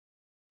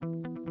You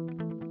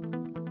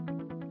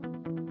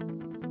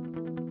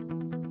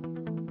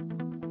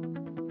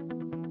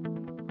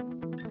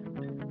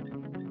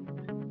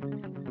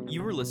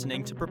are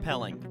listening to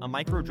Propelling, a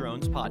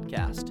Microdrones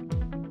podcast.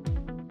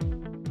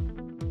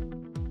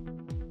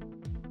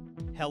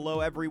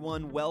 Hello,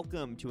 everyone.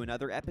 Welcome to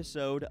another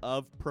episode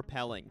of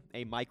Propelling,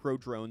 a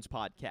Microdrones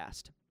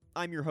podcast.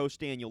 I'm your host,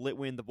 Daniel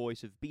Litwin, the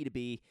voice of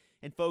B2B.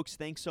 And folks,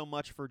 thanks so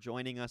much for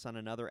joining us on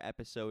another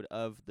episode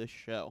of the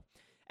show.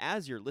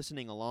 As you're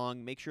listening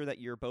along, make sure that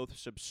you're both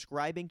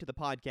subscribing to the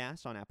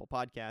podcast on Apple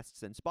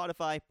Podcasts and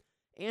Spotify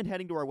and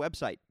heading to our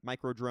website,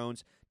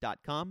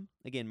 microdrones.com.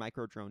 Again,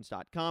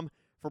 microdrones.com.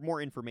 For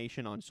more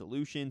information on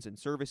solutions and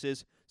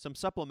services, some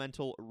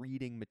supplemental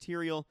reading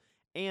material,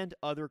 and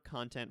other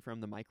content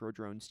from the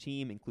Microdrones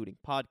team, including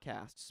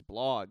podcasts,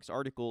 blogs,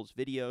 articles,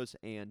 videos,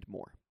 and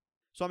more.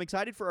 So I'm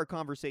excited for our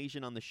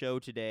conversation on the show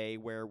today,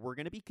 where we're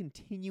going to be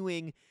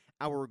continuing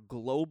our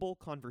global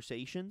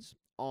conversations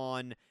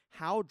on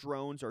how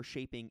drones are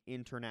shaping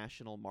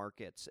international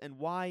markets and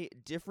why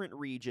different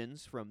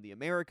regions from the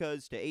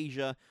Americas to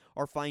Asia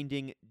are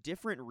finding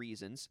different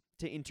reasons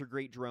to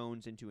integrate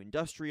drones into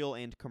industrial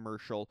and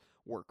commercial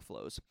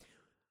workflows.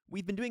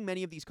 We've been doing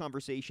many of these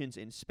conversations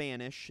in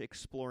Spanish,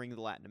 exploring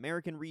the Latin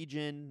American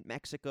region,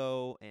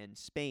 Mexico, and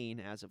Spain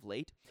as of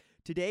late.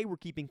 Today, we're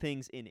keeping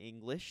things in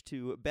English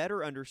to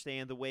better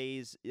understand the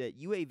ways that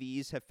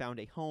UAVs have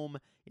found a home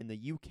in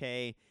the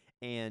UK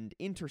and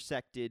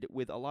intersected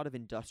with a lot of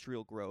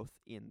industrial growth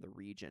in the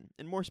region.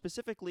 And more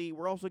specifically,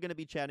 we're also going to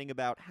be chatting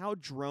about how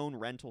drone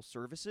rental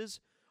services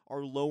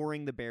are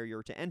lowering the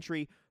barrier to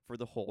entry for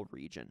the whole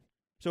region.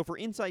 So for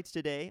Insights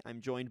today, I'm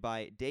joined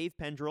by Dave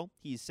Pendrell.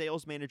 He's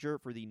sales manager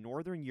for the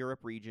Northern Europe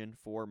region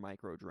for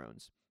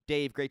Microdrones.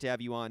 Dave, great to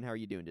have you on. How are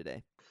you doing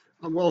today?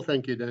 I'm well,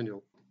 thank you,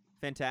 Daniel.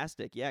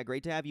 Fantastic. Yeah,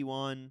 great to have you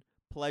on.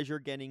 Pleasure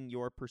getting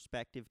your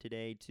perspective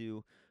today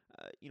to,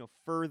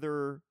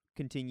 further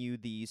continue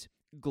these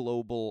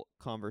global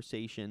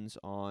conversations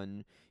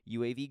on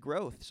UAV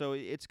growth. So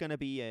it's going to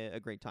be a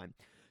great time.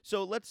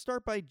 So let's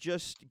start by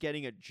just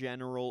getting a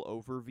general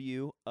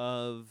overview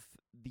of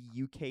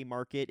the UK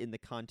market in the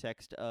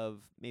context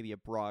of maybe a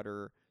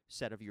broader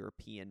set of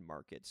European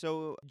markets.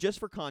 So just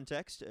for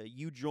context,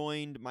 you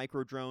joined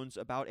Microdrones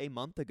about a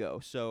month ago.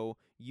 So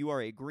you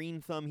are a green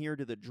thumb here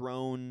to the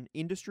drone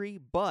industry,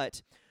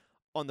 but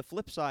on the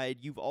flip side,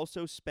 you've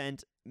also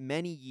spent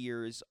many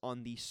years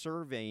on the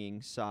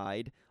surveying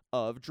side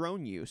of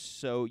drone use.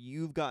 So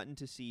you've gotten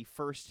to see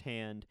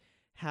firsthand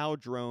how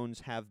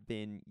drones have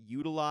been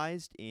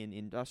utilized in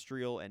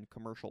industrial and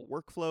commercial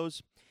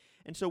workflows.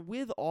 And so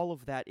with all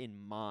of that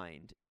in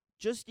mind,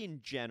 just in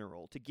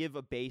general, to give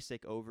a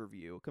basic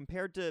overview,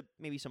 compared to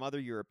maybe some other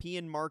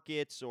European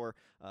markets or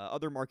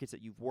other markets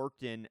that you've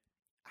worked in,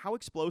 how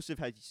explosive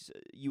has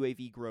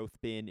UAV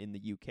growth been in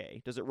the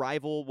UK? Does it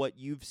rival what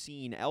you've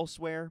seen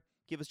elsewhere?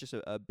 Give us just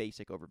a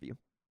basic overview.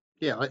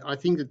 Yeah, I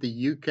think that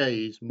the UK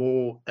is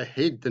more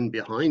ahead than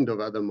behind of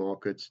other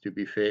markets, to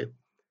be fair,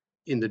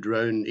 in the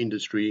drone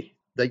industry.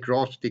 They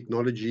grasp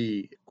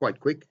technology quite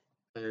quick,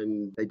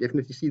 and they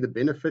definitely see the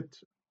benefit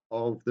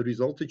of the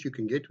result that you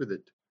can get with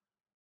it.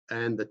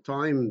 And the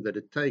time that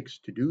it takes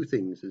to do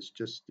things is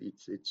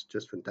it's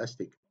just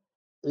fantastic.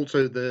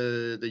 Also,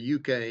 the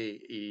UK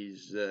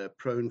is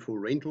prone for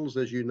rentals,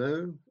 as you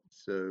know.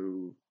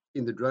 So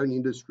in the drone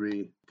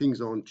industry, things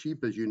aren't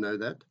cheap, as you know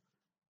that.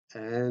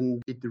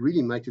 And it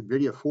really makes it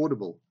very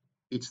affordable.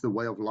 It's the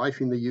way of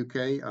life in the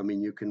UK. I mean,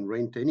 you can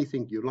rent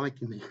anything you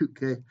like in the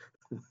UK.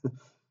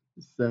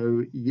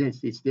 So yes,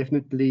 it's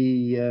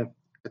definitely a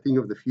thing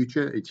of the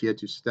future. It's here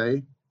to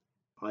stay.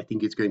 I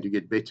think it's going to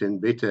get better and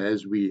better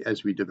as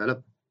we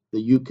develop.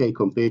 The UK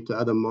compared to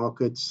other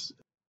markets.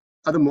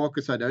 Other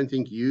markets, I don't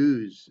think,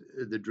 use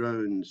the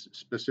drones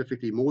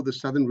specifically. More the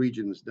southern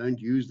regions don't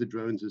use the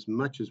drones as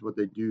much as what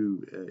they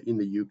do in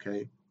the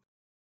UK.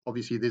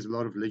 Obviously, there's a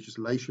lot of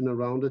legislation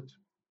around it,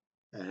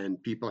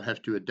 and people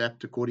have to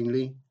adapt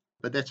accordingly.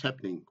 But that's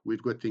happening.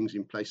 We've got things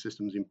in place,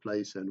 systems in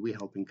place, and we're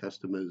helping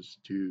customers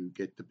to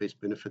get the best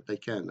benefit they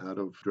can out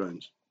of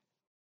drones.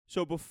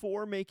 So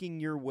before making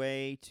your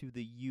way to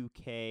the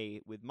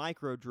UK with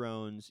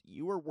Microdrones,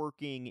 you were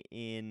working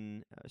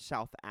in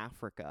South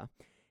Africa.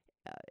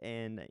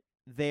 And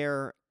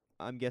there,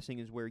 I'm guessing,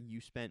 is where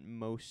you spent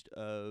most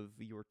of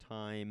your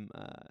time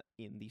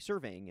in the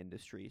surveying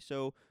industry.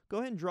 So go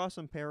ahead and draw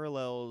some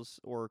parallels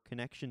or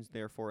connections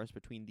there for us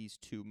between these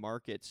two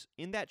markets.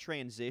 In that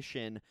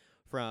transition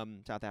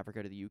from South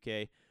Africa to the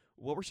UK,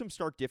 what were some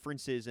stark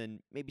differences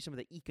and maybe some of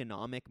the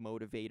economic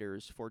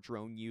motivators for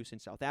drone use in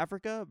South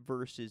Africa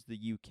versus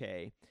the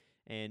UK?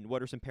 And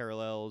what are some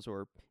parallels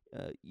or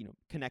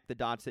connect the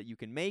dots that you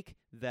can make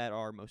that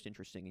are most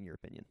interesting in your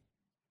opinion?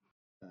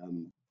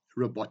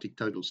 Robotic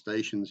total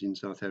stations in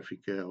South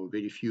Africa are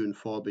very few and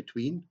far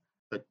between.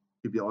 But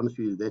to be honest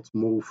with you, that's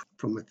more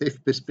from a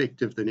theft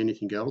perspective than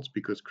anything else,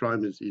 because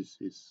crime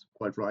is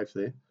quite rife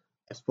there.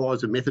 As far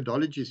as the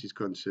methodologies is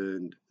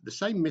concerned, the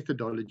same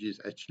methodologies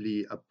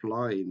actually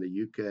apply in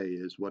the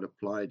UK as what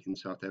applied in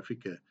South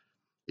Africa.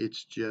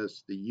 It's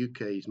just the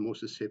UK is more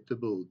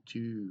susceptible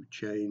to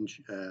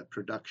change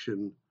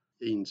production.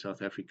 In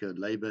South Africa,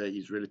 labor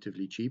is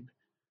relatively cheap,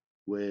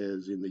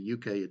 whereas in the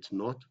UK, it's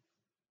not.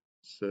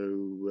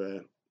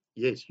 So,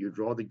 yes, you'd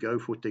rather go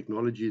for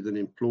technology than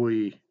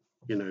employ,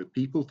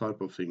 people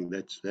type of thing.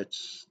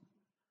 That's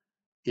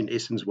in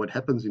essence what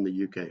happens in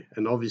the UK.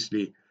 And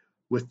obviously,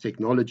 with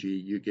technology,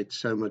 you get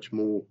so much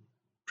more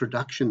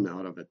production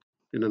out of it.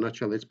 In a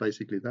nutshell, that's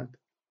basically that.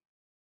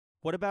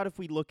 What about if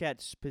we look at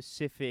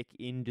specific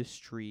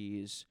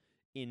industries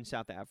in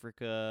South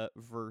Africa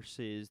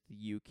versus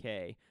the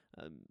UK?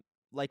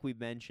 Like we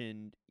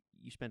mentioned,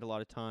 you spent a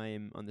lot of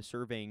time on the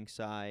surveying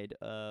side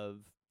of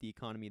the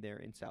economy there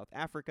in South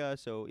Africa.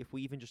 So if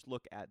we even just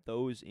look at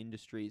those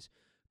industries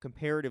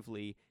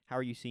comparatively, how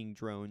are you seeing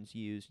drones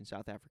used in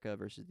South Africa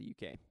versus the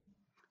UK?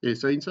 Yeah,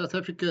 so in South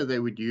Africa, they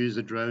would use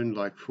a drone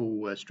like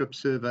for strip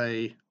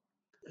survey,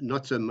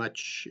 not so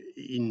much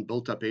in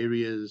built up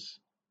areas,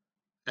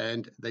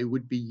 and they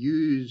would be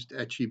used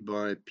actually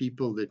by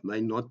people that may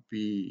not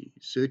be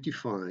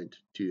certified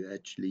to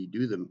actually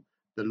do them.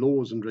 The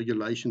laws and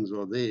regulations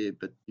are there,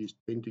 but you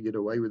tend to get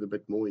away with a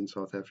bit more in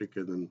South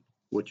Africa than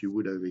what you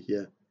would over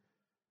here.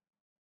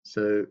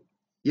 So,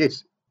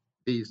 yes,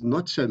 there's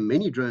not so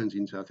many drones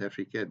in South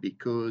Africa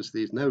because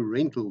there's no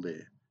rental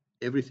there.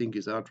 Everything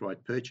is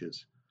outright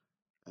purchase,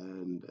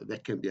 and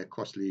that can be a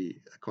costly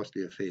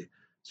affair.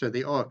 So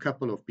there are a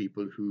couple of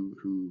people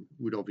who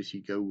would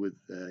obviously go with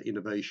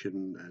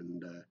innovation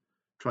and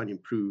try and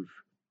improve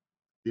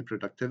their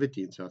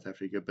productivity in South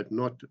Africa, but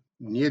not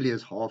nearly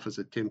as half as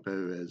a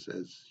tempo as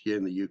here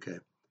in the UK.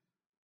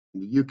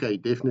 In the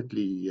UK,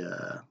 definitely,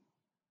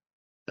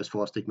 as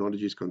far as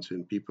technology is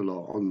concerned, people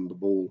are on the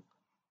ball,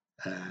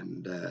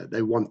 and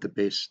they want the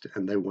best,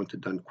 and they want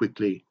it done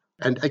quickly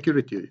and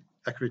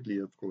accurately,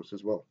 of course,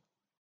 as well.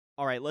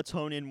 All right, let's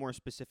hone in more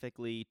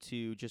specifically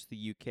to just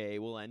the UK.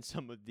 We'll end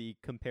some of the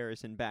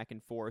comparison back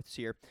and forths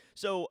here.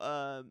 So,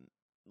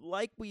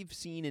 like we've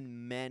seen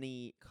in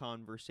many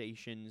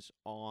conversations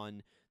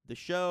on the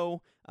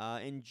show,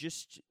 and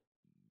just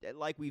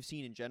like we've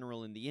seen in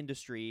general in the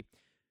industry,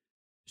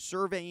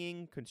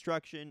 surveying,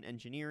 construction,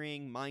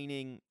 engineering,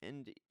 mining,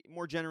 and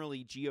more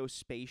generally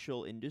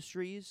geospatial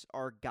industries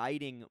are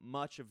guiding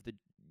much of the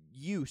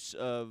use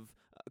of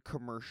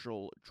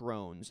commercial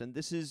drones. And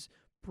this is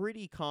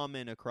pretty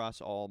common across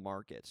all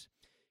markets.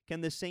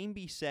 Can the same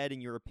be said,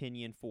 in your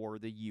opinion, for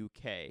the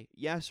UK?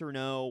 Yes or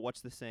no?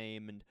 What's the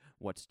same and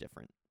what's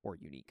different or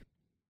unique?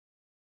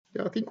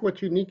 Yeah, I think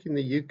what's unique in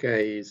the UK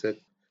is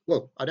that,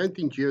 well, I don't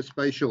think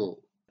geospatial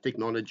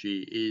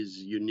technology is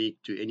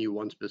unique to any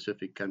one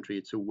specific country.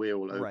 It's aware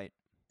all over, Right.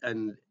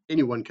 and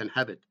anyone can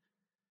have it.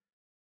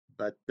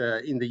 But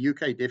in the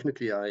UK,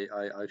 definitely,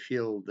 I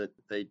feel that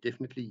they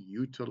definitely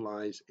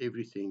utilize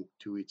everything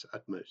to its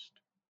utmost.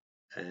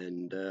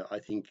 And I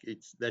think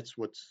that's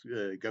what's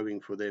going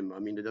for them. I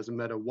mean, it doesn't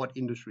matter what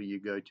industry you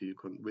go to,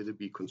 whether it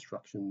be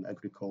construction,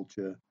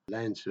 agriculture,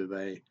 land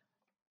survey,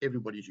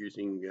 everybody's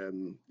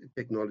using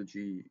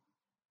technology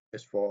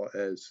as far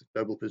as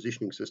global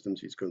positioning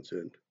systems is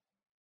concerned.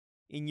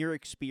 In your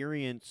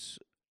experience,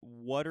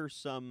 what are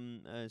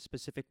some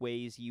specific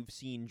ways you've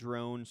seen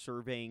drone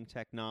surveying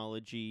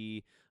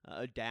technology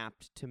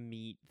adapt to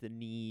meet the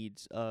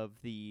needs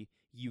of the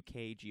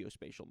UK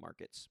geospatial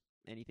markets?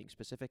 Anything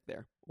specific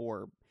there?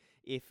 Or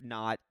if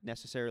not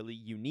necessarily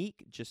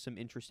unique, just some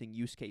interesting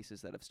use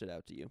cases that have stood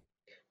out to you?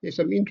 There's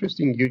some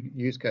interesting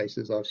use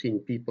cases. I've seen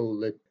people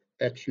that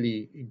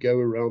actually go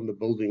around the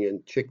building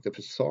and check the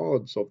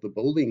facades of the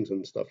buildings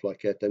and stuff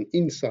like that. And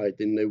inside,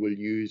 then they will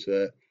use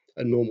a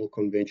normal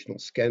conventional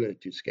scanner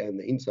to scan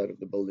the inside of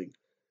the building.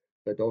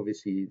 But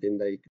obviously, then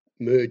they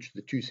merge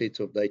the two sets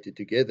of data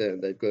together,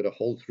 and they've got a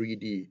whole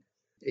 3D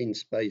in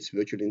space,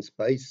 virtual in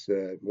space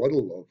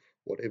model of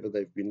whatever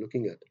they've been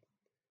looking at.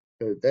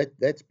 So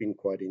that's been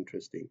quite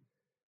interesting.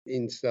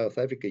 In South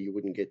Africa, you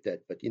wouldn't get that,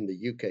 but in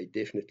the UK,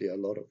 definitely a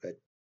lot of that.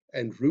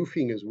 And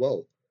roofing as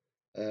well.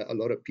 A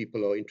lot of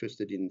people are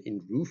interested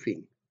in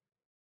roofing,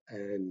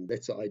 and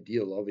that's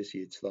ideal.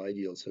 Obviously, it's the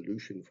ideal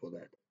solution for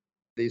that.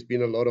 There's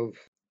been a lot of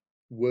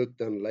work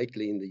done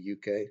lately in the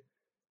UK.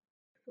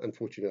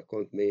 Unfortunately, I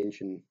can't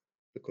mention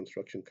the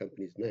construction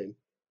company's name,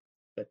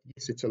 but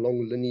yes, it's a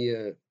long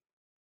linear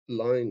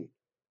line,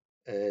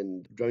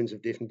 and drones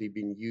have definitely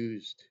been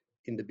used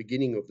in the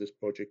beginning of this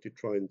project to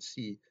try and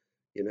see,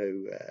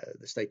 the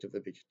state of the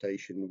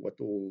vegetation, what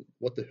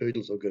the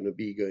hurdles are going to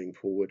be going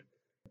forward.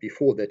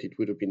 Before that, it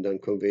would have been done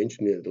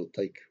conventionally. It'll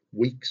take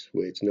weeks,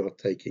 where it's now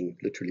taking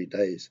literally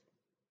days.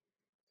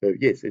 So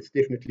yes, it's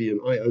definitely an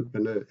eye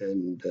opener,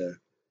 and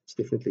it's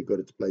definitely got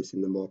its place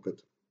in the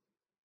market.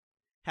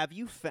 Have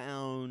you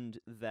found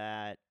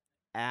that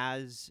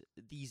as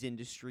these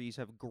industries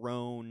have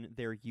grown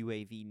their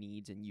UAV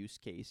needs and use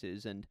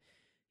cases, and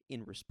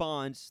in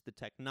response, the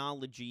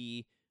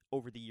technology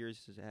over the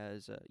years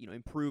has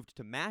improved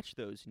to match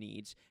those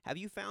needs. Have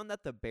you found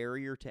that the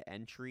barrier to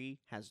entry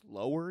has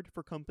lowered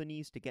for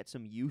companies to get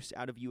some use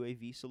out of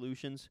UAV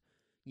solutions?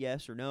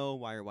 Yes or no?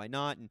 Why or why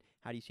not? And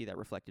how do you see that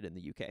reflected in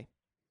the UK?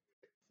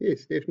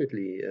 Yes,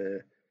 definitely.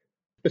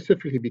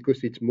 specifically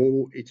because it's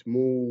more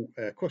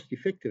cost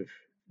effective.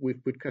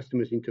 We've put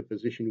customers into a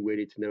position where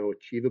it's now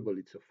achievable,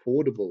 it's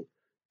affordable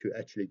to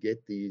actually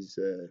get these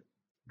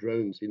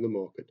drones in the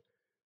market.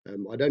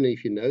 I don't know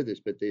if you know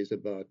this, but there's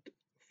about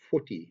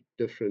 40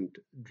 different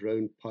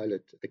drone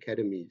pilot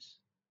academies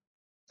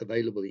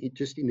available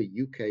just in the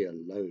UK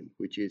alone,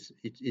 which is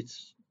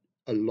it's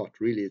a lot,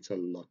 really, it's a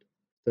lot.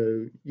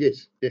 So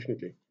yes,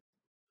 definitely.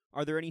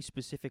 Are there any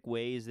specific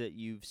ways that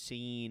you've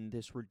seen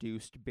this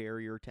reduced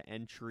barrier to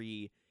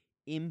entry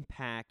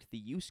impact the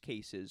use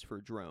cases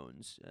for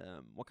drones?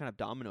 What kind of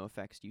domino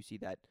effects do you see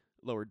that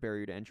lowered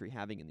barrier to entry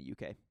having in the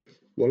UK?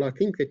 Well, I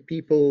think that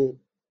people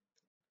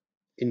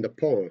in the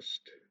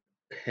past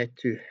had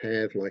to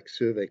have like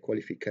survey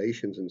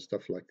qualifications and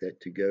stuff like that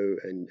to go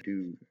and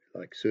do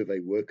like survey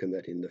work and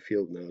that in the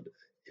field now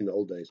in the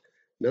old days.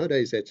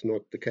 Nowadays, that's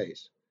not the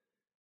case.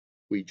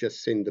 We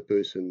just send the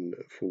person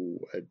for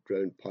a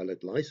drone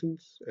pilot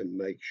license and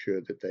make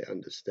sure that they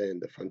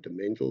understand the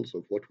fundamentals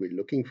of what we're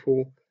looking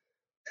for.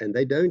 And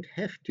they don't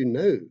have to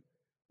know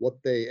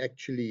what they're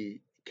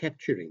actually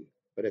capturing.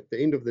 But at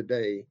the end of the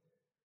day,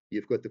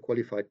 you've got the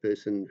qualified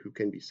person who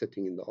can be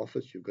sitting in the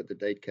office. You've got the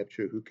date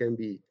capturer who can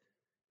be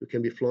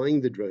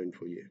flying the drone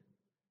for you.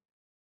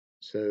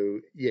 So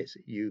yes,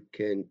 you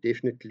can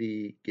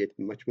definitely get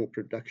much more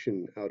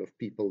production out of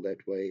people that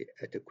way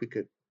at a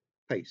quicker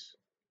pace.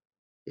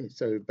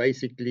 So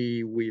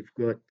basically, we've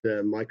got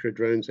micro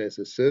drones as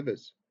a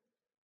service,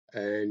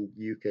 and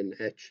you can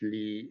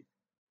actually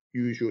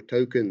use your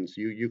tokens.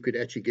 You could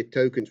actually get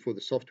tokens for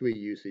the software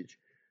usage.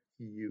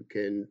 You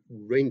can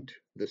rent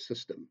the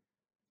system.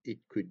 It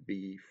could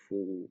be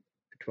for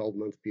a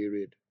 12-month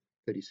period,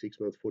 36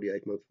 months,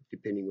 48 months,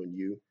 depending on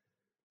you.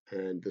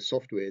 And the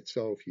software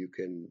itself, you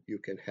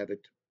can have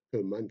it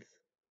per month,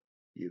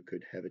 you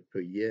could have it per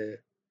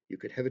year, you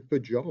could have it per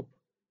job.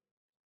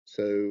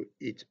 So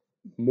it's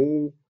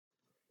more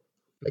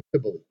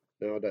flexible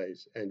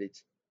nowadays, and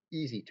it's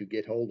easy to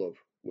get hold of.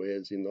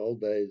 Whereas in the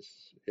old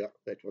days, yeah,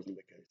 that wasn't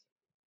the case.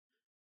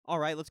 All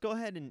right, let's go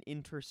ahead and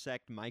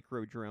intersect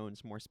micro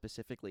drones more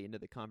specifically into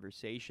the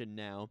conversation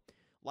now.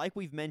 Like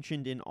we've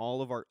mentioned in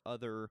all of our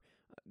other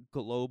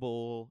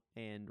global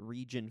and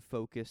region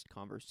focused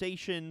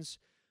conversations,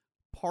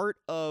 part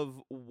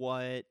of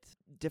what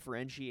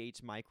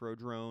differentiates micro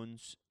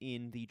drones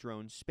in the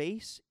drone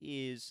space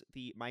is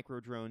the micro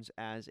drones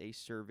as a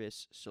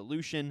service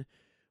solution,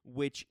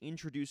 which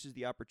introduces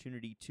the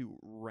opportunity to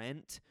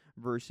rent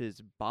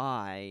versus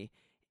buy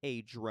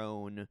a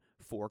drone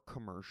for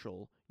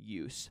commercial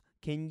use.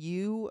 Can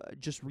you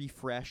just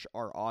refresh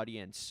our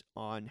audience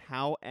on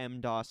how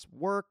MDOS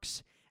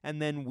works,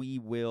 and then we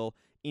will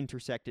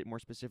intersect it more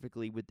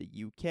specifically with the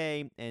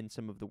UK and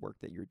some of the work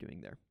that you're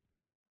doing there?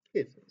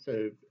 Yes.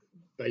 So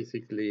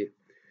basically,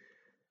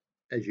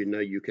 as you know,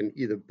 you can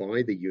either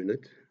buy the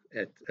unit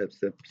at a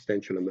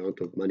substantial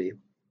amount of money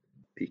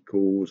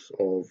because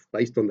of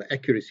based on the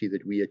accuracy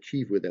that we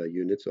achieve with our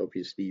units.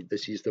 Obviously,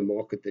 this is the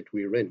market that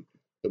we're in.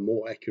 The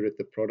more accurate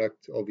the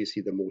product,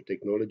 obviously, the more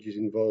technology is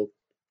involved,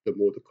 the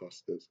more the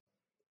cost is.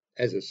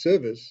 As a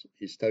service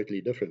is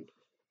totally different.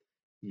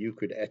 You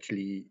could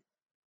actually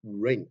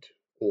rent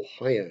or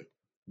hire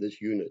this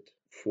unit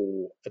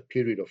for a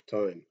period of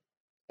time,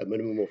 a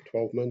minimum of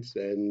 12 months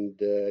and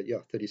yeah,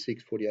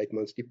 36, 48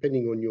 months,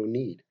 depending on your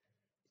need.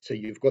 So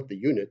you've got the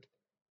unit.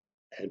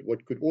 And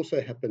what could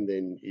also happen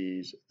then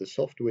is the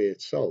software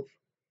itself.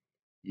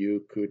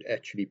 You could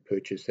actually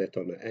purchase that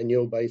on an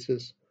annual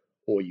basis,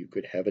 or you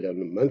could have it on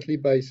a monthly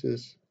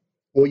basis,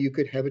 or you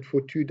could have it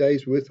for 2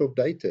 days worth of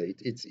data.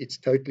 It's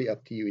totally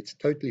up to you. It's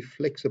totally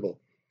flexible.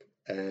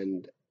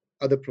 And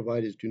other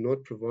providers do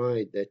not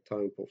provide that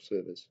type of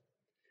service.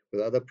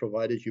 With other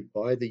providers, you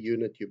buy the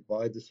unit, you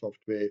buy the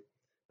software,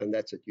 and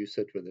that's it. You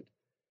sit with it.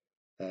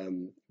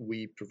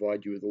 We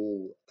provide you with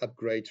all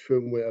upgrades,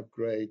 firmware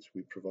upgrades.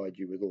 We provide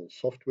you with all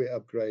software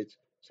upgrades.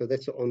 So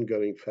that's an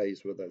ongoing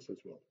phase with us as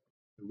well.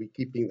 We're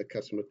keeping the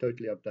customer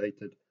totally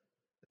updated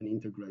and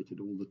integrated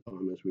all the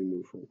time as we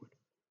move forward.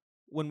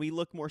 When we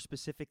look more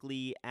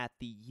specifically at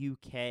the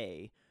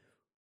UK,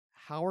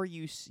 how are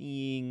you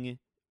seeing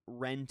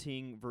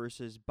renting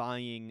versus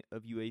buying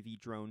of UAV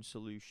drone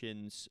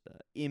solutions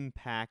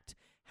impact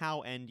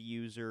how end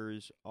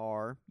users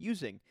are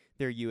using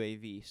their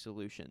UAV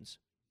solutions?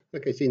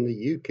 Okay, so in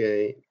the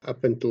UK,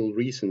 up until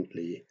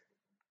recently,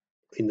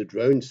 in the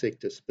drone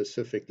sector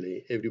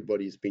specifically,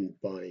 everybody's been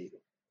buying.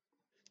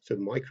 So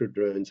micro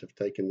drones have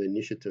taken the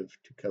initiative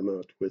to come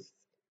out with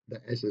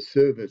the as a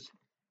service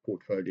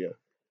portfolio,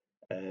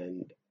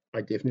 and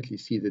I definitely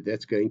see that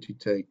that's going to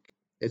take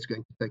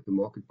the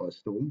market by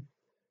storm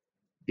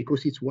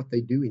because it's what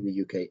they do in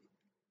the UK,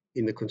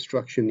 in the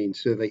construction, in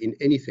survey, in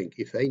anything.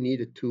 If they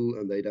need a tool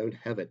and they don't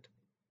have it,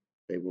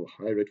 they will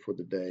hire it for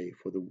the day,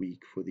 for the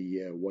week, for the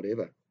year,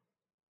 whatever.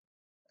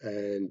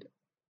 And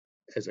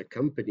as a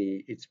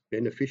company, it's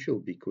beneficial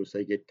because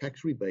they get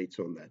tax rebates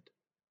on that.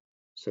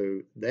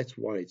 So that's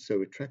why it's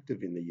so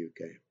attractive in the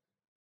UK.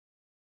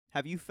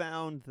 Have you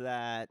found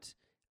that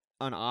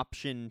an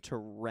option to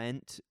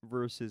rent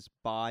versus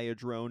buy a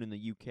drone in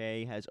the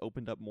UK has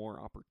opened up more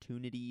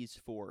opportunities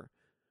for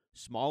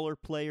smaller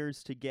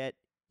players to get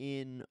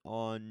in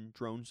on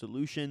drone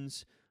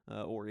solutions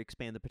or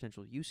expand the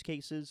potential use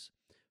cases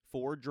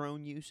for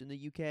drone use in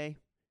the UK?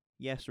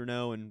 Yes or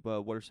no? And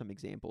what are some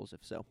examples,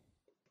 if so?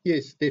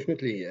 Yes,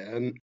 definitely.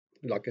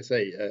 Like I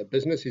say,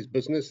 business is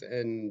business,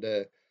 and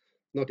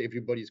not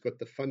everybody's got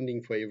the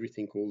funding for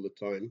everything all the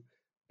time.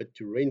 But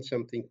to rent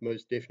something,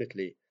 most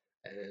definitely,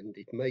 and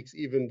it makes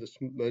even the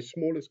most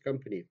smallest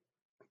company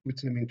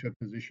puts them into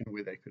a position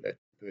where they could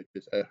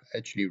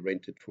actually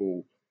rent it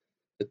for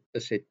a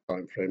set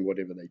time frame,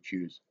 whatever they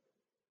choose.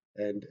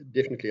 And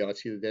definitely, I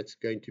see that that's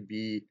going to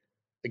be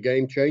a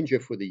game changer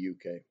for the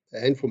UK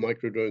and for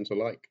micro drones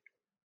alike.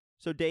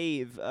 So,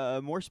 Dave,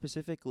 more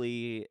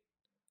specifically,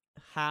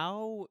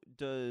 how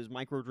does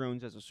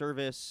microdrones as a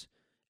service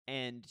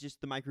and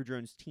just the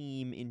microdrones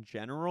team in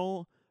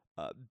general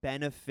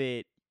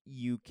benefit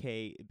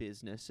UK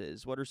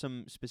businesses? What are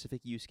some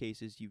specific use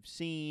cases you've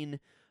seen?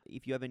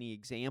 If you have any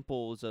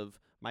examples of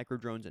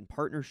microdrones in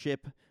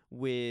partnership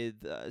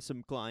with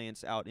some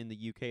clients out in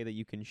the UK that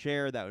you can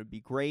share, that would be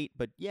great.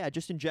 But yeah,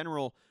 just in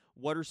general,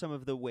 what are some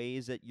of the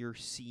ways that you're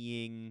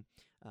seeing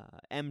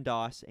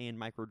MDOS and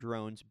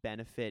microdrones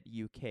benefit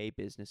UK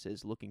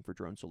businesses looking for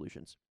drone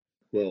solutions?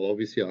 Well,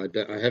 obviously,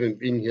 I haven't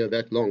been here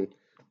that long,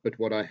 but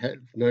what I have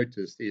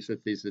noticed is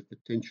that there's a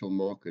potential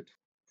market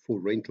for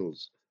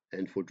rentals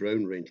and for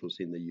drone rentals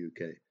in the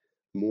UK.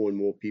 More and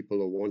more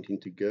people are wanting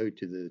to go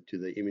to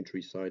the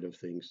imagery side of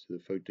things, to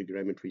the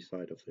photogrammetry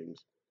side of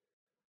things,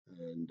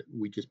 and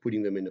we're just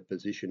putting them in a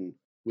position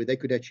where they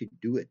could actually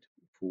do it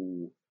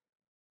for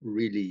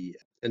really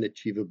an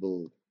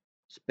achievable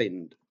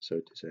spend, so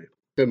to say.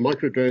 So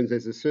micro drones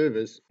as a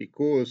service,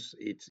 because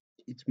it's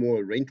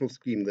more a rental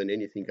scheme than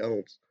anything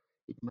else,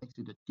 it makes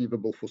it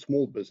achievable for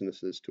small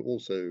businesses to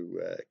also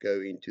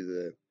go into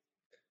the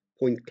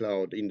point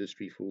cloud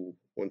industry, for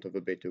want of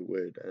a better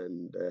word,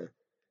 and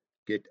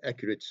get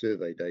accurate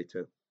survey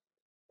data.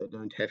 They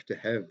don't have to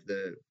have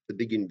the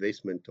big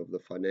investment of the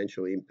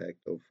financial impact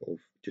of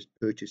just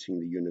purchasing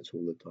the units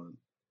all the time.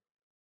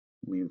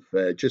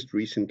 We've just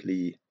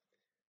recently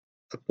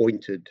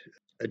appointed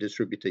a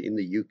distributor in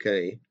the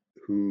UK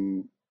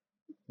who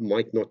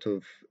might not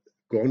have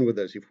gone with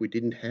us if we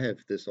didn't have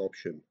this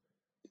option.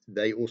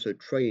 They also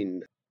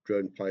train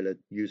drone pilot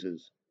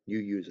users, new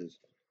users,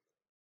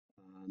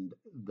 and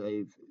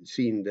they've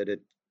seen that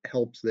it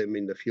helps them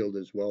in the field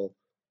as well.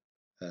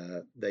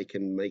 They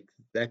can make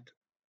that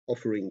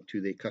offering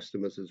to their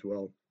customers as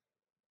well.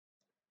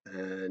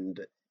 And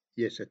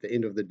yes, at the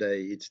end of the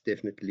day, it's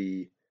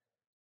definitely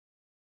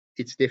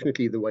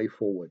the way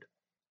forward.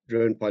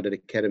 Drone Pilot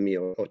Academy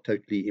are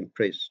totally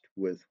impressed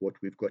with what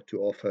we've got to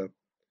offer.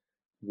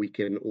 We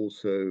can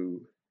also,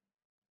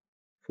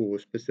 for a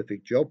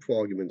specific job, for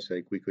argument's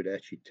sake, we could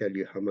actually tell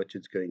you how much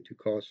it's going to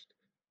cost,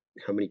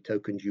 how many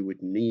tokens you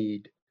would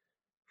need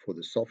for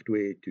the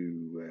software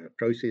to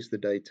process the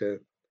data.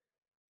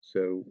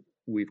 So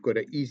we've got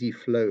an easy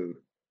flow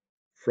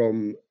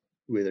from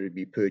whether it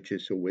be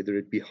purchase or whether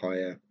it be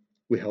hire.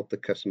 We help the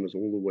customers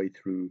all the way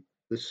through.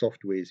 The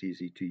software is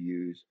easy to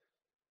use.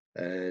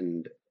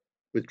 And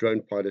with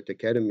Drone Pilot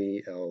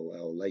Academy,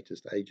 our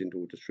latest agent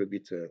or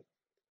distributor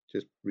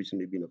just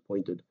recently been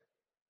appointed,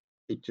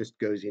 it just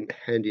goes in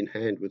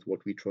hand with what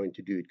we're trying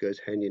to do. It goes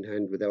hand in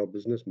hand with our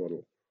business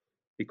model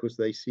because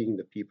they're seeing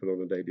the people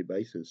on a daily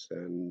basis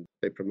and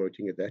they're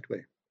promoting it that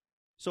way.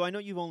 So I know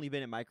you've only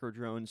been at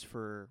Microdrones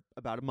for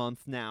about a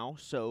month now.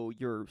 So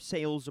your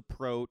sales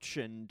approach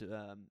and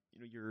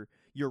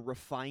your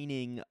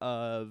refining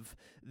of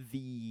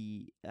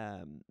the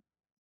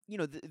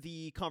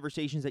the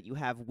conversations that you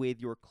have with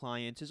your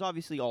clients is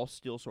obviously all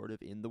still sort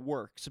of in the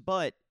works.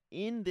 But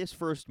in this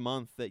first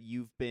month that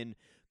you've been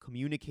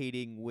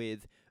communicating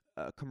with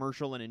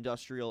commercial and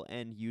industrial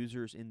end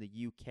users in the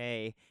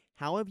UK,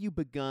 how have you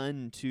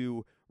begun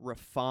to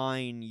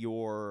refine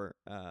your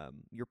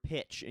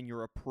pitch and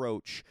your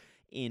approach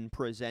in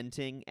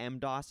presenting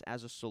MDOS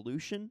as a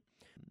solution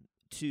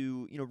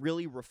to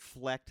really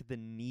reflect the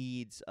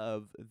needs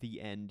of the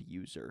end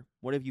user?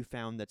 What have you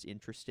found that's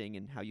interesting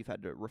and how you've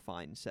had to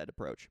refine said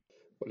approach?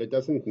 Well, it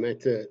doesn't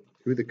matter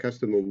who the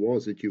customer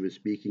was that you were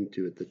speaking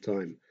to at the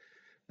time.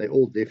 They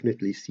all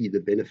definitely see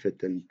the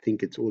benefit and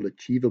think it's all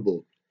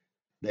achievable.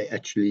 They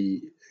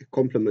actually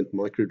compliment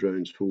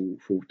microdrones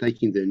for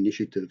taking the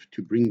initiative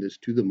to bring this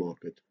to the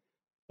market.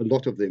 A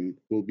lot of them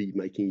will be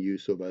making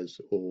use of us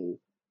or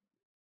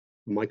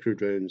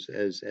microdrones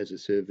as a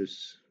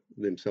service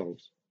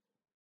themselves.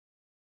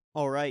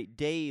 All right,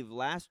 Dave,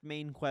 last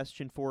main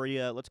question for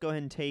you. Let's go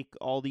ahead and take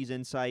all these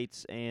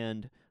insights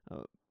and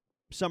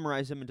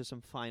summarize them into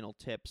some final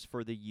tips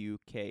for the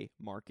UK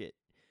market.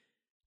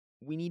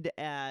 We need to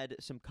add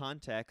some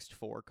context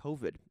for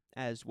COVID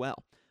as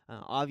well.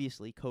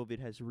 Obviously,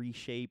 COVID has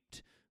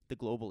reshaped the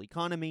global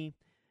economy,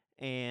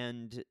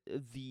 and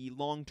the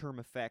long-term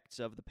effects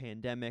of the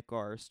pandemic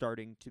are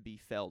starting to be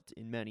felt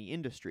in many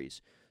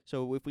industries.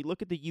 So if we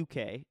look at the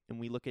UK and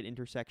we look at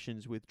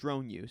intersections with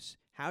drone use,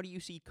 how do you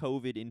see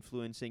COVID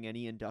influencing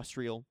any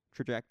industrial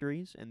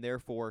trajectories and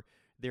therefore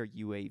their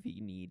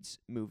UAV needs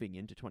moving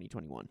into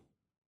 2021?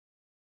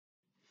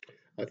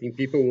 I think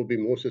people will be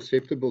more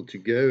susceptible to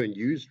go and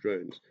use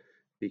drones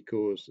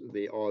because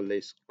there are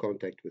less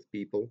contact with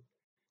people.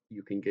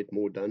 You can get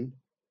more done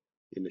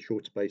in a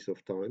short space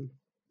of time.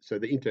 So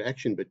the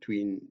interaction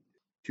between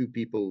two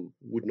people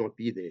would not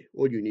be there.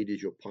 All you need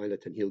is your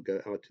pilot, and he'll go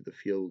out to the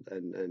field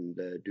and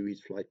do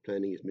his flight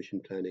planning, his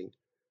mission planning,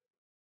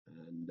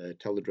 and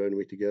tell the drone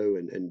where to go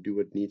and do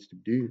what it needs to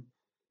do.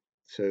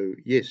 So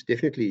yes,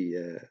 definitely,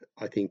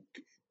 I think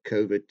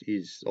COVID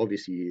is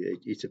obviously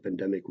it's a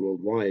pandemic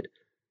worldwide,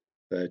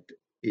 but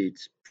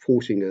it's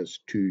forcing us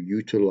to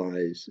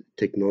utilize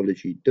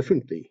technology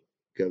differently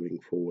going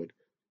forward.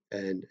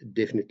 And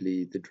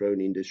definitely the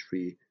drone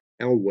industry,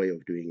 our way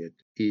of doing it,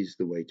 is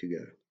the way to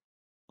go.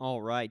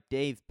 All right,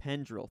 Dave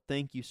Pendrell,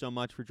 thank you so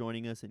much for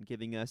joining us and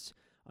giving us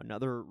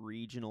another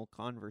regional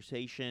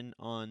conversation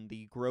on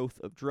the growth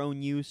of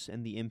drone use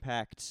and the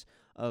impacts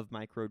of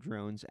micro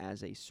drones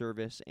as a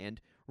service and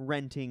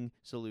renting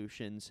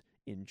solutions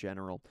in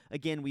general.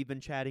 Again, we've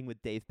been chatting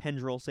with Dave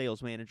Pendrell,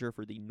 sales manager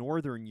for the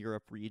Northern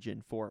Europe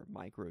region for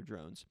micro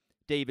drones.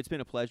 Dave, it's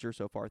been a pleasure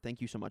so far. Thank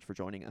you so much for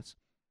joining us.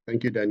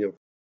 Thank you, Daniel.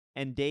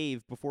 And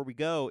Dave, before we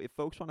go, if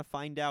folks want to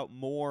find out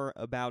more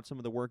about some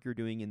of the work you're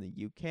doing in the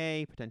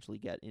UK, potentially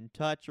get in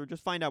touch, or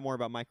just find out more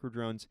about micro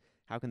drones,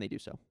 how can they do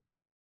so?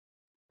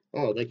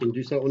 Oh, they can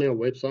do so on our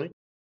website.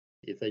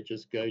 If they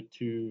just go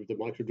to the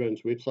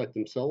Microdrones website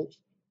themselves,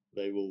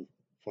 they will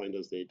find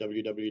us there,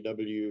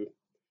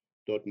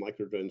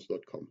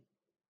 www.microdrones.com.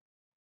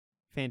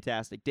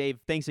 Fantastic. Dave,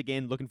 thanks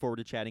again. Looking forward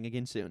to chatting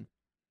again soon.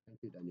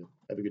 Thank you, Daniel.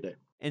 Have a good day.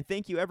 And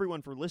thank you,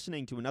 everyone, for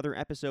listening to another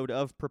episode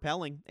of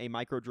Propelling, a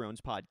Micro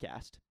Drones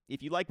podcast.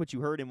 If you like what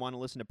you heard and want to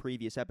listen to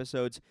previous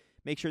episodes,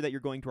 make sure that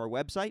you're going to our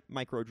website,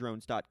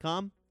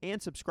 microdrones.com,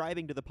 and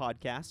subscribing to the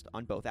podcast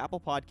on both Apple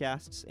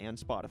Podcasts and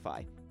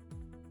Spotify.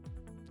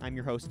 I'm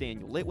your host,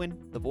 Daniel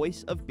Litwin, the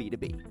voice of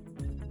B2B.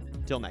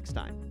 Till next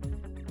time.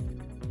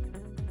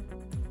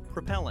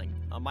 Propelling,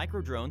 a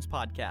Micro Drones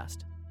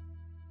podcast.